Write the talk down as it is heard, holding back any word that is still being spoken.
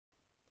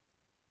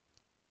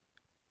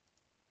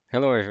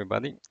Hello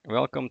everybody,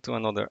 welcome to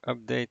another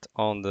update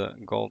on the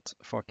Gold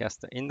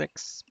Forecaster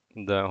Index,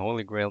 the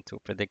holy grail to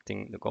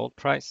predicting the gold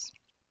price.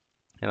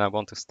 And I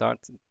want to start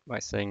by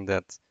saying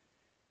that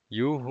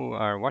you who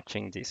are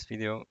watching this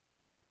video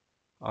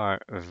are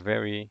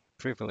very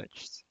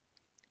privileged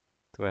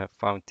to have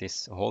found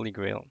this holy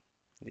grail,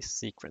 this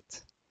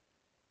secret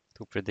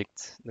to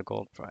predict the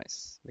gold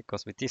price.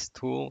 Because with this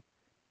tool,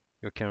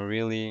 you can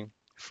really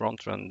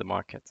front run the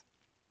market.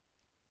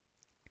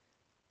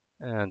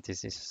 And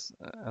this is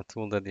a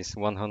tool that is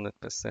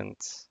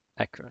 100%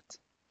 accurate.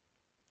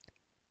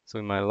 So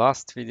in my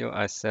last video,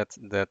 I said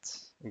that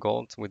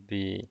gold would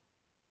be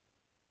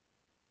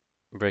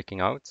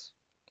breaking out.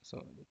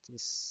 So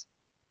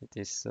it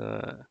is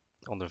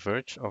on the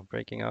verge of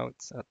breaking out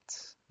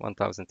at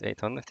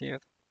 1,800 here,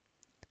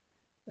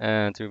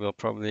 and we will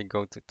probably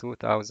go to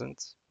 2,000.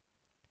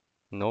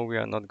 No, we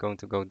are not going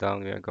to go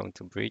down. We are going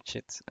to breach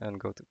it and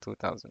go to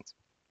 2,000.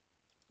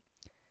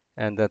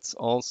 And that's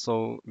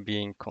also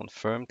being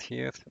confirmed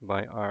here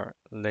by our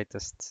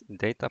latest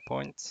data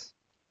point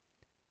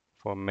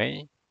for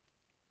May.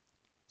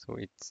 So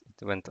it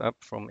went up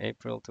from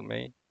April to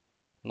May.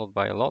 Not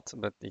by a lot,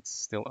 but it's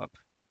still up.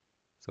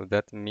 So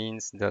that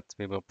means that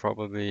we will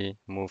probably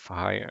move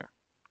higher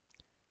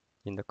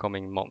in the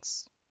coming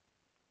months.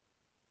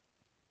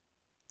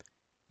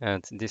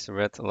 And this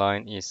red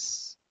line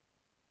is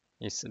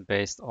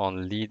based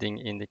on leading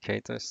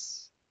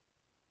indicators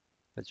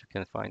that you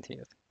can find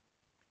here.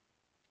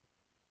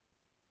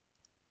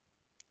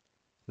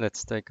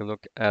 Let's take a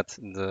look at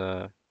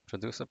the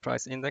producer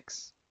price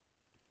index.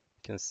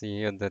 You can see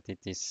here that it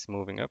is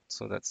moving up,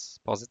 so that's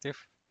positive.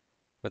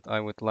 But I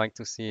would like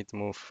to see it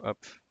move up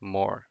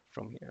more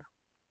from here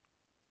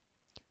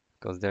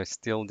because there's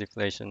still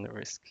deflation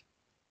risk.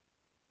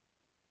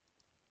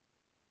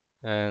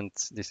 And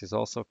this is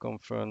also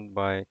confirmed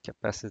by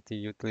capacity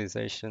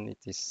utilization. It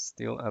is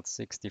still at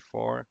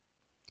 64.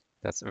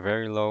 That's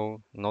very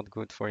low, not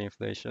good for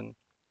inflation.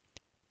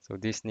 So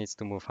this needs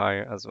to move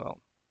higher as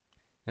well.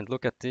 And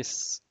look at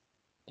this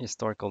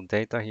historical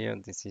data here.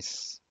 This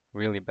is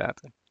really bad.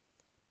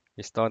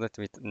 We started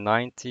with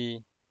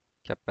 90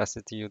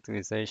 capacity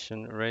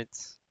utilization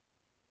rates,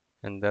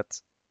 and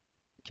that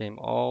came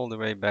all the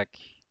way back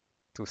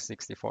to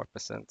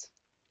 64%.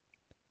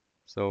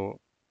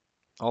 So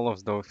all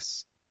of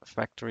those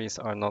factories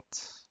are not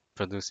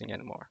producing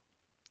anymore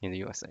in the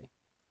USA.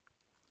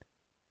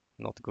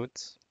 Not good.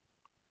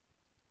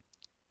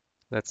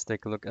 Let's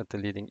take a look at the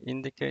leading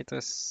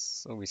indicators.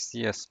 So we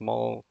see a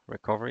small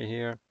recovery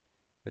here,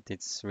 but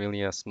it's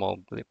really a small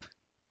blip.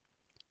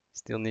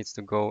 Still needs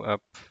to go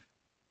up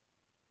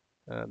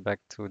back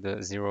to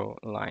the zero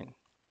line.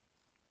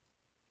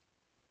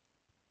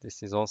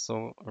 This is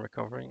also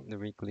recovering, the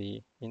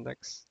weekly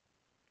index.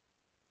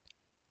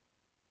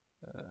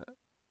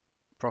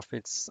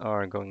 Profits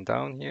are going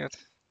down here.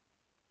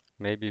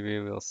 Maybe we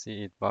will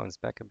see it bounce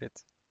back a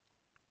bit.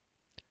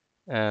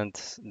 And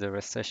the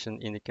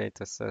recession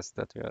indicator says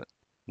that we are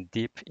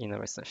deep in a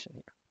recession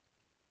here.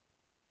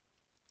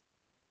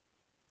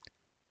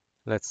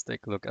 Let's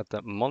take a look at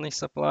the money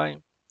supply.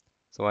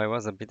 So I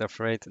was a bit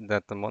afraid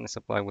that the money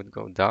supply would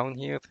go down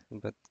here,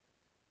 but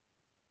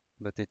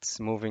it's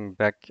moving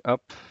back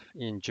up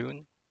in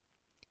June.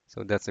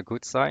 So that's a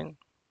good sign.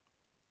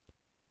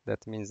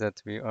 That means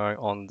that we are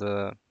on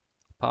the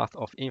path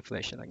of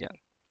inflation again.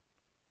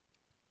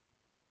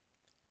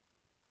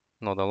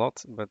 Not a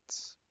lot, but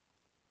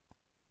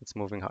it's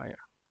moving higher.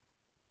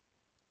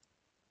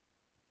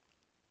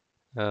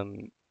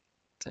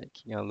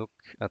 Taking a look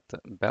at the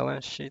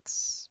balance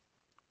sheets.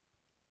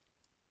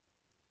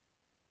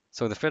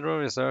 So the Federal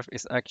Reserve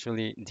is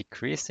actually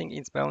decreasing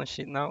its balance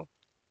sheet now.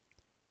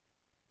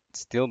 It's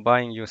still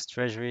buying US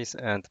Treasuries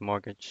and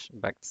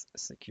mortgage-backed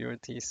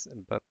securities,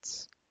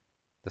 but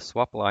the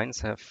swap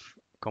lines have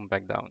come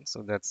back down.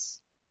 So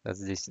that's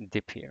this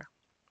dip here.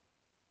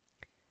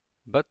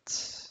 But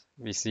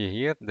we see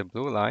here the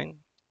blue line,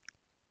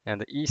 and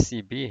the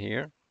ECB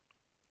here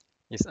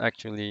is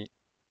actually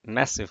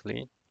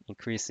massively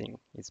increasing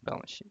its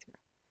balance sheet here.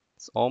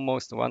 It's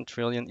almost 1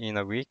 trillion in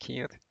a week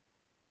here.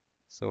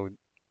 So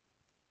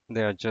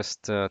they are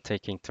just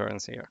taking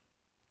turns here.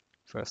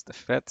 First the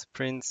Fed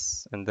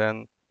prints, and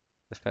then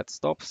the Fed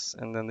stops,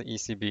 and then the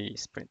ECB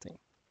is printing.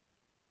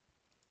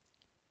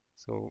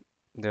 So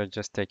they're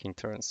just taking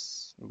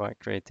turns by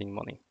creating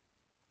money.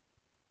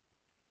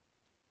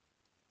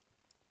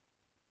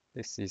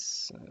 This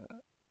is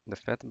the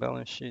Fed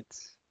balance sheet.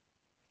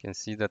 You can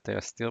see that they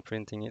are still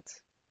printing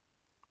it.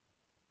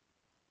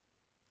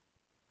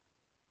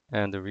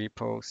 And the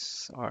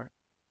repos are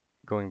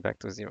going back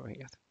to zero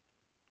here.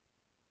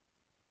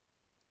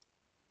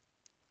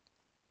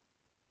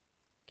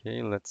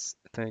 Okay, let's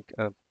take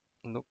a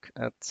look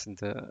at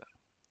the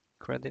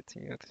credit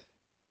here.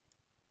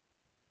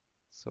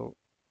 So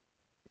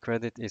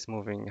credit is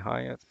moving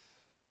higher.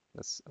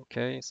 That's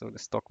okay. So the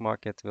stock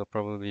market will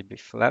probably be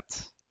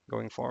flat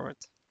going forward.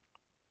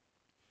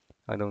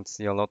 I don't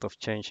see a lot of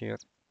change here.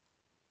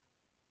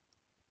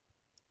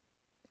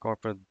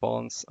 Corporate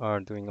bonds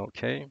are doing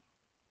okay.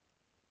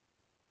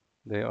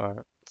 They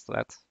are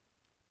flat.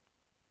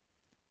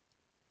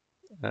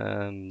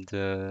 And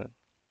the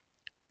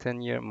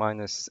 10-year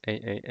minus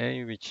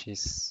AAA, which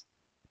is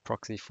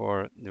proxy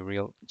for the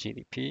real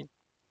GDP,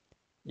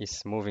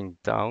 is moving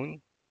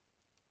down,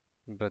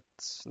 but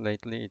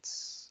lately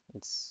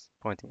it's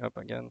pointing up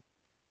again.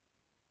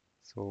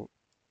 So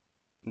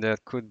there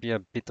could be a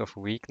bit of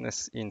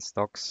weakness in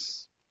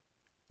stocks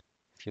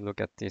if you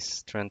look at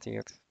this trend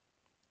here,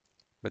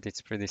 but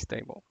it's pretty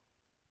stable.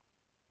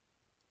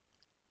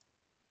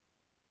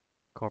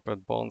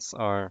 Corporate bonds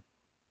are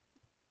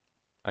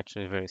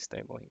actually very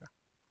stable here.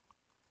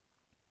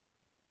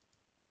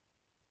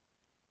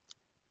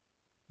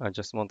 I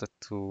just wanted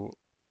to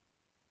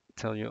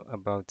tell you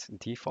about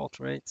default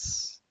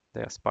rates.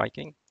 They are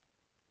spiking.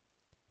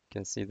 You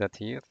can see that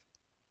here.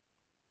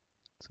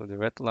 So the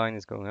red line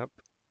is going up.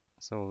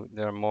 So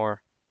there are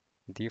more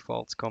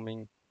defaults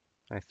coming,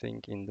 I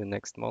think, in the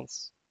next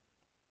months.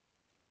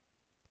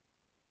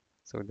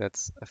 So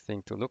that's a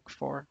thing to look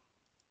for.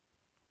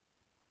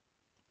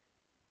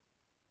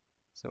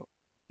 So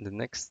the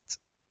next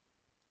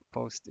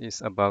post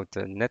is about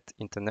the net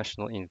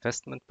international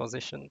investment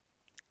position,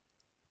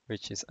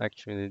 which is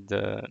actually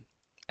the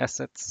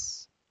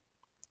assets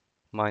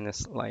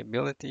minus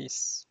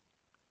liabilities.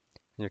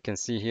 You can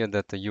see here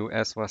that the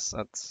US was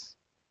at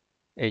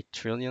 8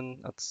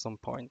 trillion at some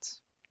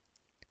point.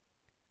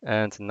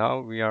 And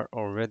now we are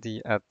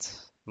already at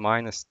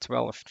minus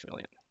 12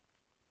 trillion.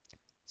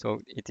 So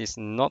it is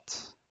not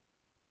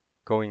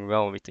going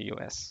well with the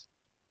US.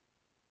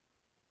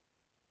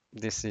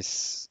 This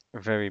is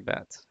very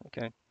bad,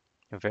 okay?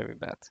 Very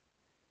bad.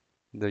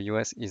 The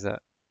US is a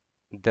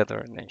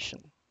debtor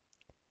nation.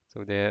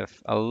 So they have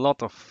a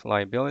lot of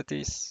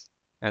liabilities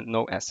and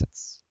no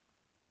assets.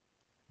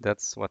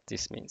 That's what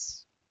this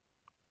means.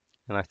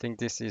 And I think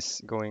this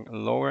is going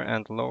lower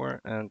and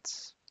lower, and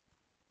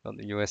well,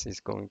 the US is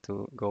going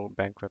to go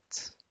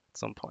bankrupt at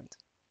some point.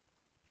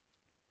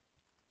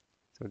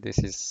 So this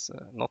is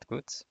not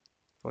good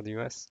for the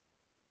US.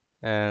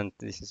 And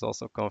this is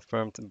also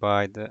confirmed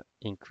by the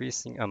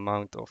increasing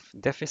amount of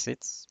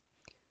deficits.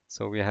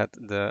 So we had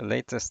the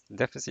latest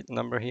deficit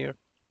number here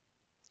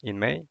in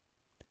May.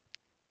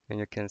 And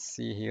you can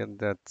see here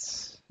that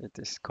it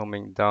is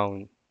coming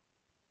down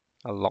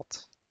a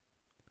lot.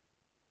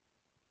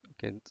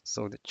 Okay,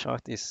 so the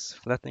chart is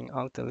flattening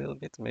out a little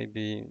bit.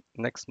 Maybe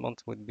next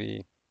month would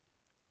be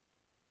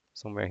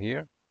somewhere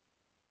here.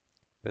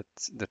 But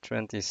the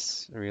trend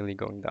is really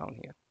going down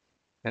here.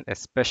 And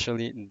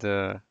especially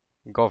the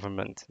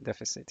government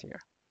deficit here.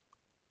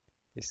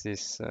 This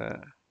is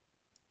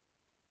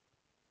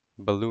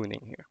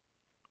ballooning here.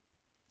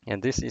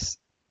 And this is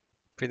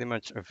pretty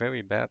much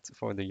very bad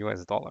for the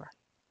US dollar.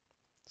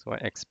 So I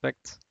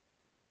expect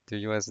the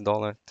US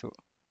dollar to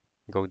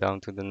go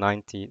down to the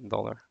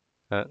 $90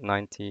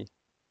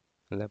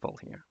 level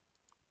here.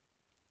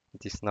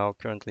 It is now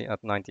currently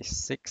at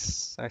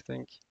 96, I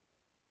think,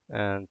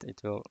 and it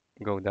will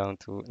go down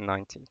to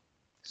 90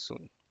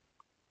 soon.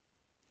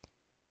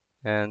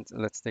 And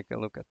let's take a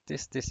look at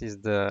this. This is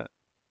the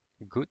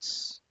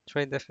goods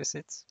trade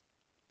deficit,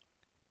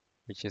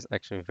 which is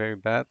actually very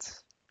bad.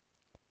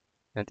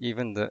 And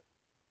even the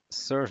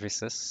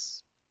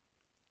services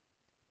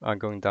are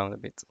going down a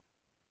bit.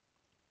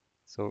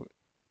 So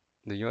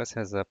the US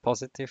has a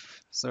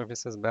positive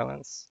services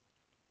balance,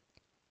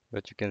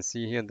 but you can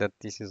see here that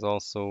this is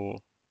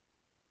also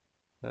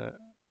uh,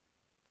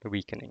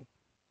 weakening,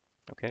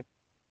 okay?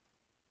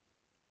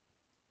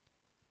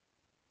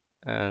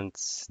 And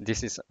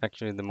this is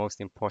actually the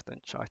most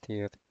important chart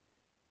here.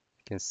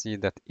 You can see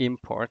that the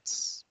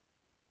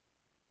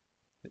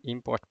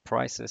import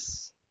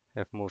prices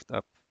have moved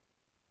up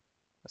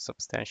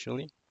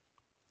substantially,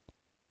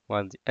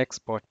 while the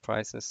export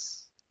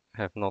prices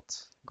have not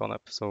gone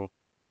up. So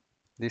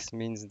this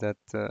means that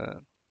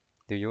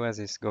the US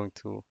is going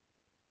to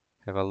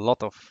have a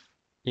lot of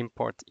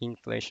import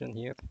inflation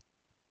here,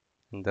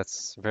 and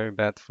that's very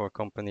bad for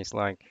companies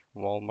like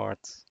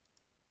Walmart,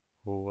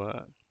 who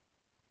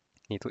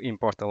need to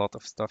import a lot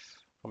of stuff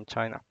from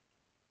China.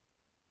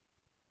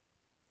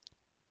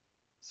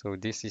 So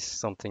this is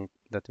something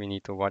that we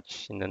need to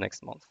watch in the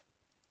next month.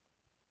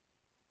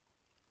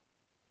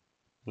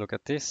 Look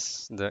at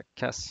this, the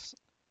cash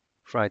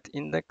freight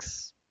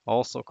index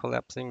also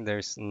collapsing. There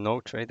is no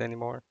trade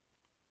anymore.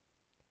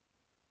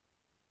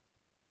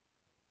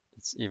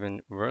 It's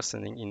even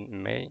worsening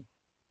in May.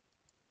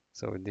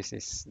 So this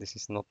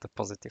is not a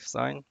positive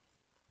sign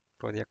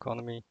for the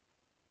economy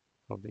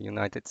of the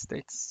United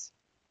States.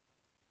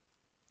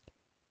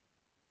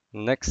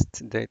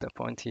 Next data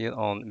point here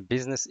on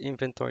business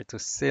inventory to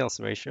sales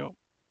ratio,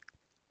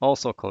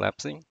 also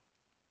collapsing.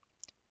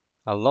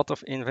 A lot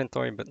of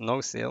inventory but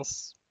no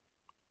sales.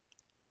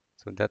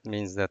 So that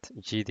means that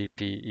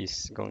GDP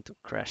is going to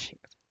crash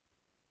here.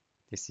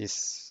 This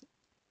is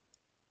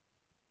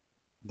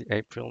the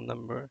April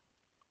number.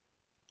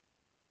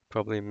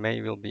 Probably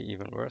May will be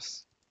even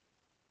worse.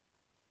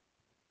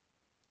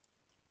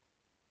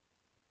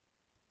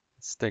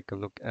 Let's take a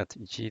look at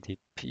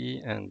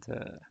GDP and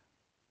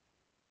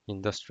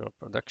industrial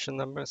production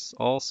numbers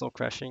also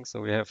crashing.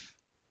 So we have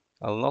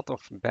a lot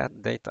of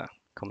bad data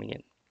coming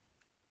in.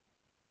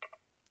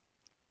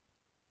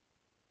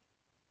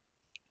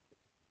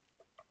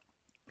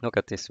 Look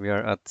at this, we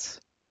are at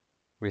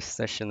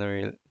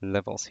recessionary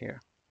levels here.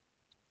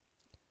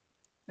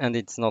 And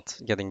it's not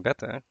getting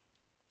better.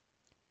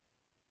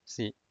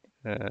 See,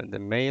 the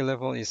May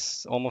level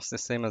is almost the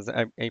same as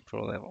the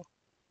April level.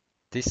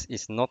 This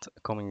is not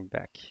coming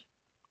back.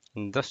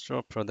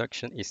 Industrial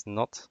production is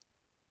not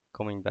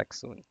coming back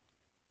soon.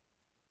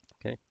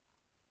 Okay.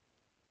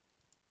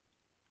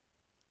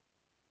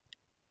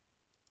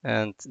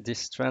 And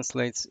this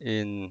translates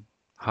in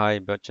high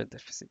budget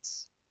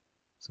deficits.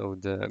 So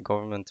the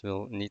government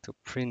will need to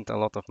print a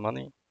lot of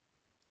money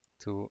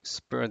to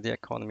spur the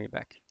economy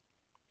back.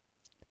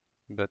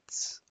 But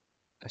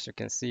as you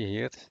can see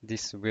here,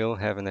 this will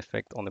have an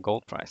effect on the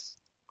gold price.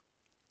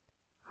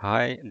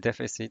 High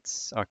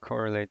deficits are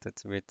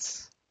correlated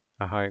with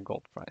a higher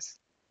gold price.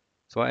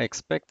 So I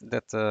expect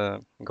that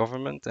the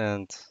government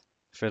and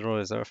Federal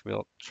Reserve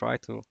will try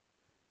to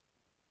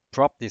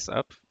prop this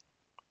up.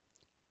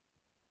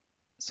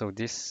 So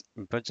this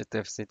budget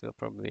deficit will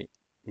probably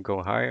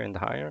go higher and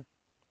higher.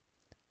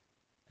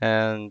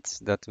 And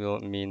that will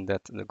mean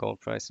that the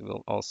gold price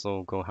will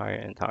also go higher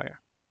and higher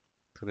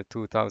to the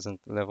 2000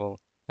 level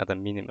at a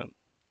minimum.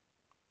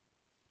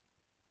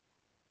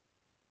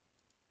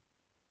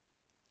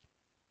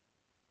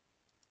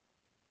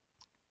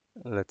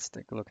 Let's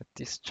take a look at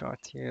this chart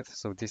here.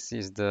 So this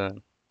is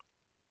the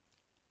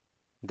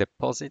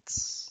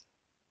deposits.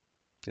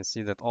 You can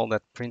see that all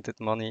that printed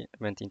money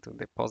went into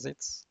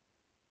deposits.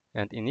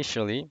 And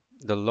initially,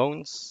 the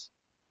loans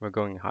were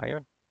going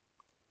higher.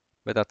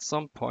 But at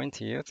some point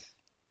here,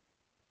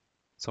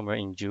 somewhere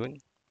in June,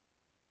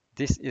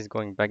 this is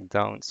going back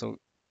down. So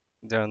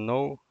there are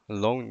no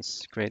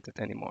loans created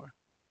anymore,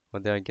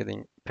 but they are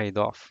getting paid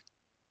off.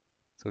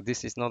 So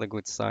this is not a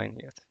good sign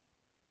yet.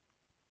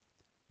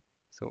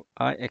 So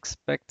I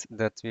expect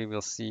that we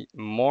will see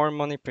more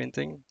money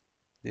printing.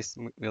 This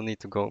will need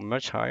to go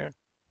much higher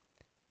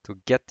to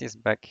get this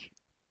back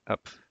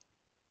up,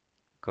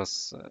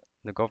 because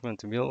the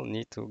government will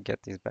need to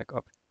get this back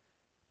up.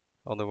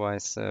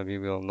 Otherwise, we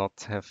will not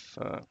have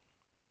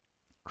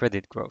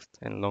credit growth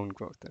and loan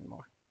growth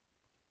anymore.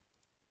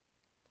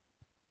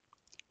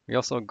 We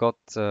also got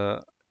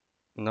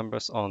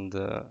numbers on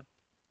the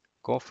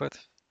GOFED,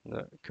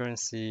 the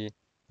currency,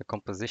 the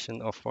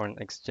composition of foreign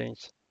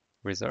exchange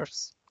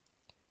reserves.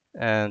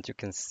 And you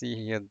can see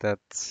here that,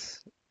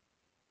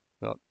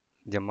 well,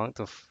 the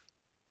amount of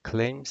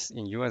claims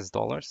in US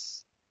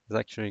dollars is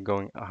actually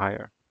going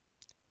higher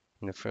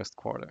in the first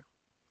quarter.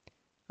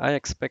 I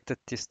expected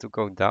this to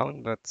go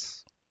down,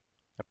 but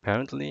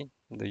apparently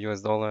the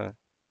US dollar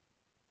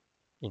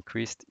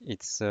increased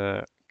its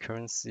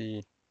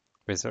currency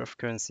reserve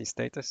currency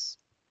status.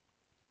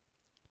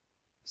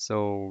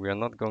 So we are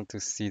not going to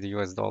see the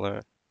US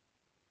dollar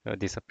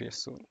disappear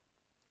soon.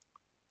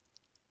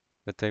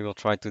 But they will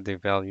try to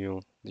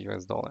devalue the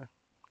US dollar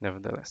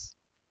nevertheless.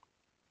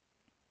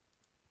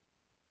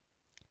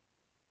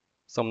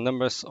 Some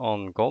numbers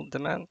on gold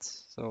demand.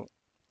 So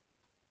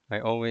I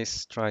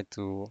always try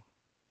to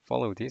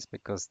follow this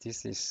because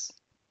this is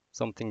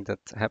something that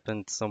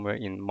happened somewhere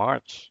in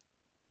March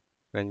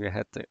when we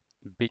had the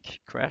big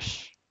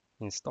crash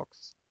in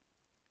stocks.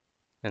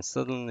 And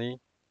suddenly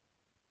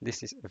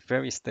this is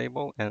very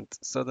stable and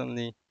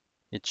suddenly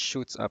it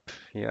shoots up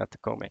here at the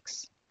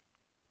COMEX.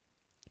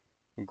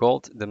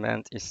 Gold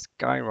demand is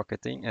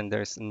skyrocketing and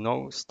there's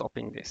no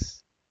stopping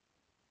this.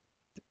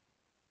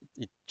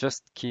 It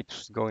just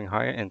keeps going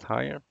higher and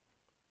higher.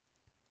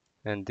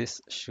 And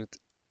this should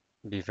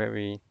be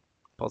very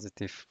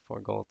positive for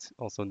gold.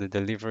 Also, the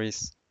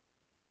deliveries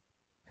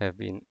have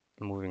been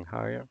moving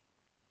higher.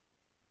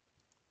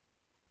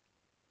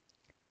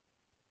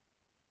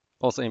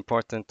 Also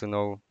important to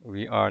know,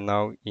 we are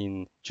now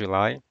in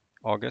July,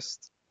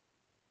 August.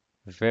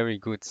 Very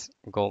good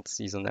gold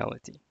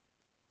seasonality.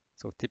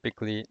 So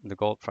typically the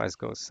gold price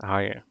goes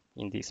higher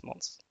in these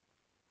months.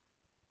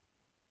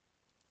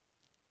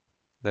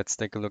 Let's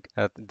take a look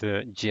at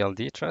the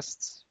GLD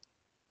trusts.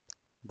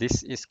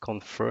 This is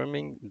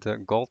confirming the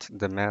gold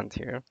demand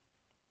here.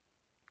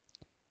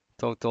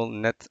 Total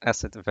net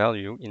asset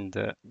value in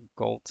the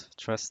gold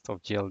trust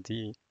of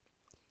GLD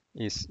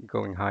is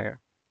going higher.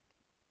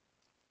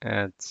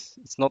 And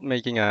it's not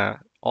making a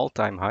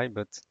all-time high,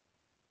 but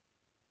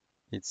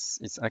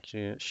it's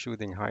actually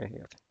shooting high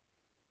here.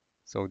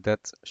 So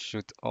that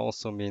should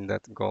also mean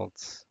that gold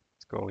is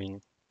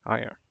going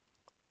higher.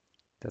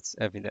 That's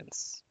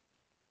evidence.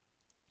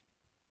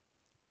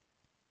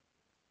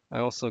 I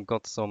also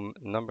got some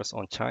numbers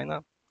on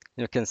China.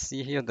 You can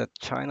see here that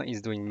China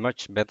is doing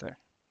much better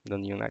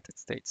than the United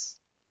States.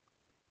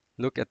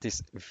 Look at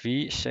this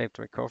V-shaped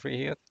recovery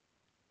here.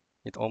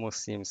 It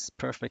almost seems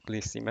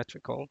perfectly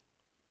symmetrical.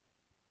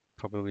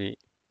 Probably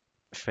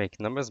fake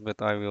numbers,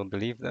 but I will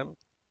believe them.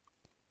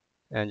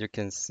 And you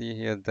can see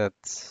here that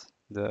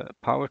the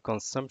power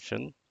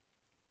consumption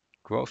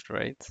growth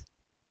rate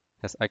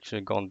has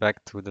actually gone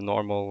back to the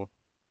normal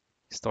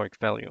historic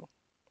value.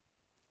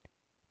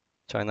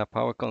 China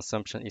power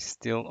consumption is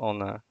still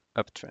on a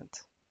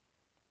uptrend.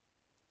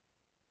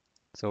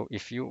 So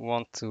if you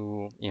want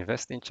to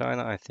invest in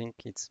China, I think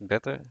it's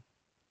better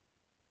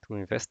to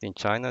invest in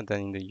China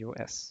than in the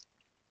US.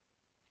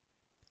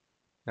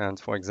 And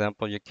for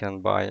example, you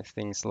can buy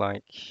things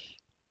like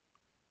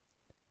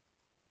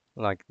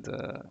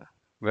the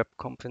web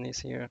companies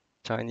here,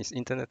 Chinese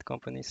internet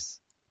companies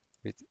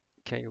with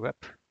K-web.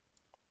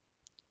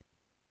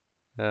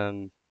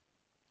 And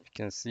you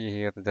can see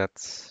here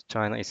that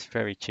China is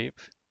very cheap,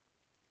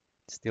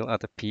 still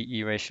at a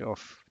PE ratio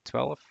of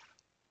 12,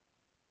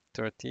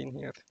 13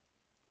 here,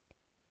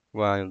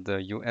 while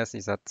the US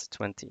is at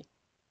 20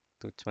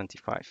 to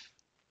 25.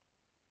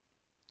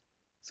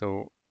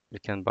 So you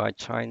can buy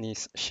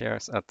Chinese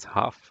shares at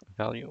half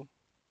value.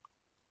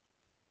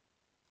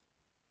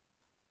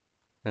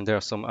 And there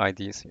are some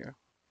ideas here.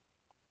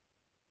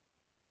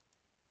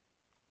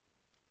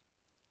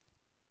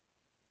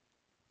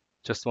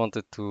 Just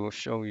wanted to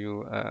show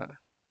you a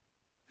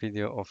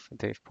video of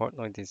Dave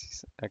Portnoy. This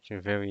is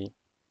actually very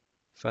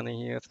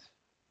funny here.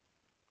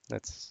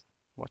 Let's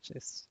watch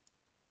this.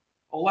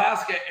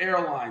 Alaska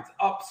Airlines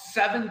up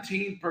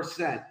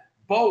 17%.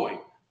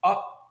 Boeing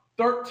up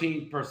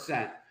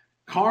 13%.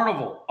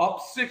 Carnival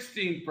up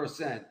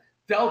 16%.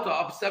 Delta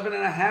up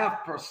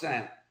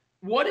 7.5%.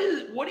 What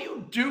do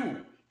you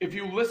do if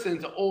you listen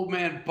to old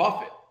man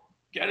Buffett?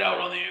 Get out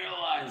on the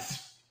airlines.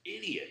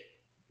 Idiot.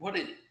 What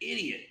an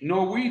idiot.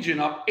 Norwegian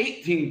up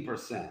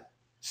 18%.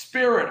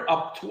 Spirit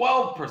up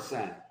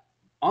 12%.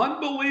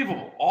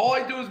 Unbelievable. All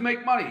I do is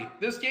make money.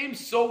 This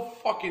game's so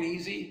fucking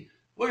easy.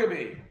 Look at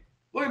me.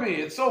 Look at me.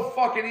 It's so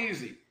fucking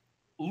easy.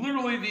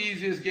 Literally the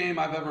easiest game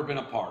I've ever been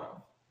a part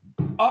of.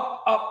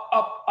 Up, up,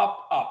 up,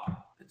 up,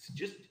 up. It's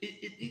just,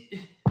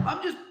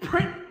 I'm just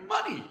printing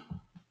money.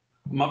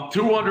 I'm up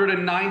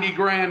 290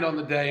 grand on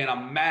the day and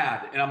I'm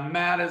mad. And I'm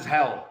mad as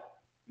hell.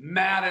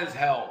 Mad as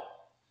hell.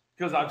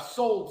 Because I've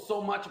sold so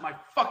much of my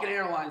fucking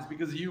airlines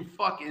because you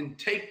fucking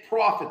take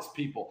profits,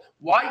 people.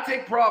 Why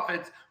take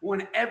profits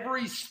when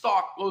every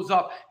stock goes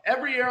up?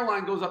 Every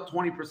airline goes up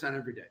 20%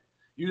 every day.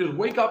 You just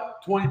wake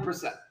up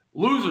 20%.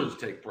 Losers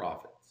take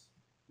profits.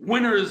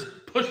 Winners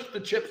push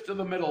the chips to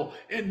the middle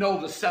and know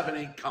the 7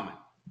 ain't coming.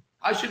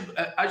 I should be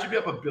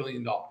up $1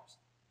 billion.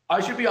 I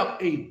should be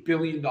up $1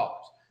 billion.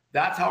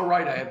 That's how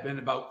right I have been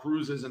about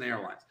cruises and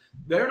airlines.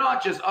 They're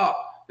not just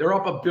up, they're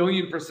up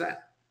 1,000,000,000%.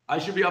 I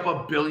should be up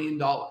 $1 billion.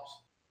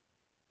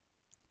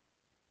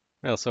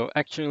 Well, so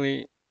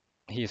actually,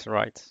 he's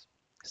right.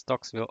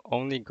 Stocks will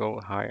only go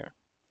higher.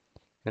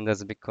 And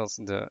that's because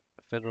the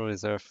Federal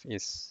Reserve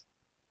is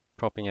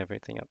propping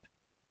everything up.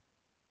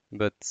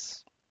 But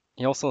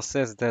he also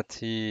says that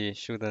he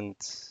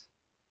shouldn't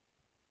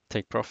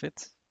take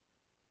profit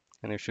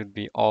and he should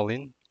be all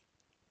in.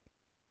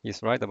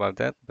 He's right about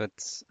that, but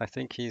I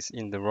think he's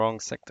in the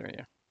wrong sector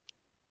here.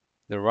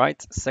 The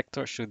right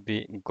sector should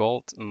be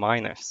gold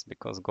miners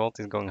because gold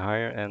is going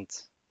higher and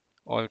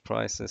oil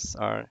prices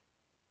are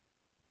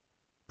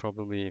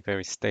probably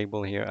very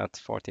stable here at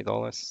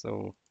 $40.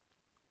 So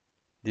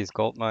these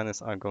gold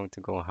miners are going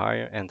to go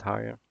higher and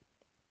higher,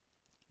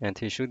 and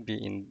he should be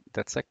in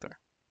that sector.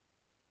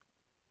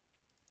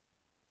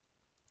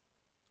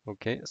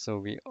 Okay, so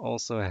we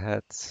also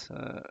had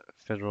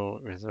Federal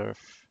Reserve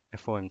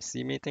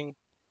FOMC meeting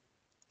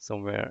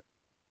somewhere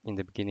in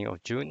the beginning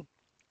of June.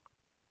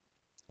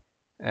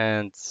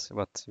 And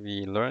what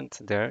we learned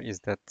there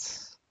is that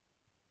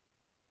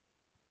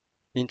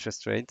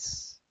interest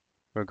rates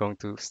were going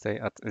to stay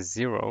at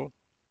 0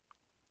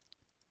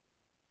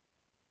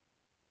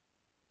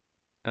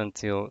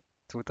 until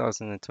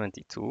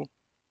 2022.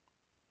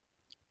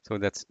 So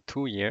that's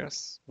 2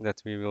 years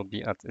that we will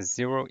be at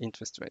 0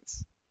 interest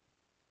rates.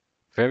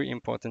 Very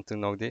important to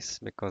know this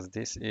because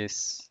this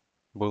is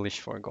bullish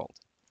for gold.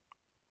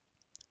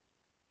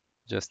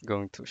 Just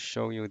going to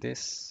show you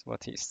this,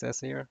 what he says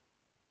here.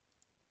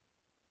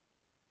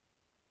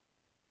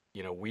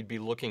 You know, we'd be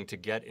looking to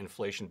get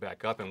inflation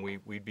back up, and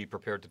we'd be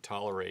prepared to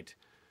tolerate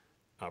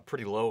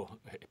pretty low,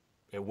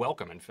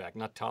 welcome, in fact,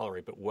 not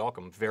tolerate, but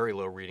welcome very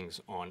low readings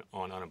on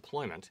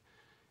unemployment,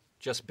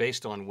 just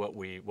based on what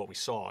we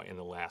saw in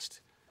the last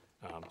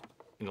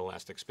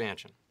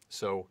expansion.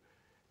 So,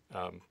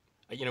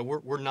 you know,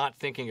 we're not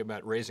thinking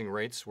about raising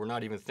rates. We're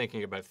not even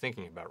thinking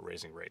about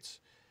raising rates.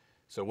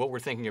 So what we're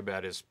thinking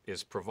about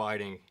is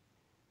providing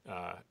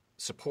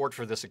support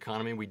for this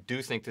economy. We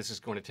do think this is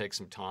going to take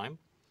some time.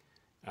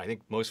 I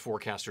think most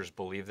forecasters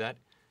believe that.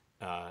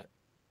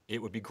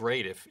 It would be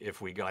great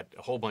if we got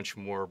a whole bunch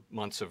more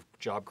months of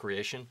job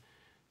creation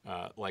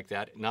like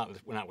that.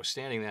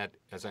 Notwithstanding that,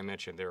 as I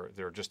mentioned, there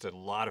are just a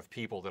lot of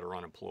people that are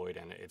unemployed,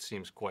 and it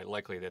seems quite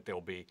likely that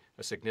there'll be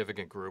a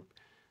significant group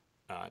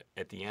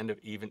at the end of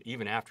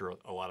even after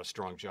a lot of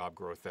strong job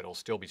growth that'll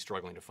still be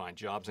struggling to find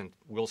jobs, and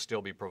we'll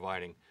still be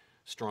providing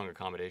strong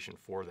accommodation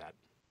for that.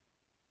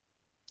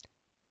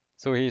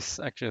 So he's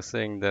actually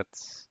saying that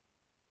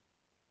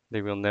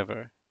they will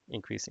never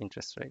increase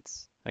interest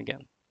rates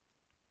again.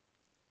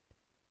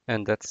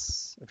 And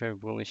that's very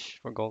bullish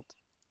for gold.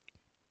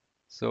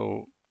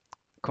 So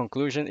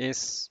conclusion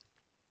is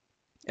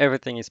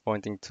everything is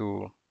pointing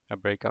to a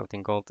breakout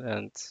in gold,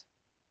 and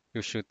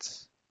you should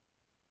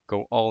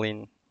go all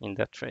in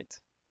that trade.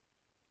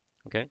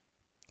 Okay,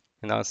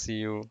 and I'll see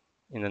you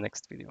in the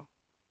next video.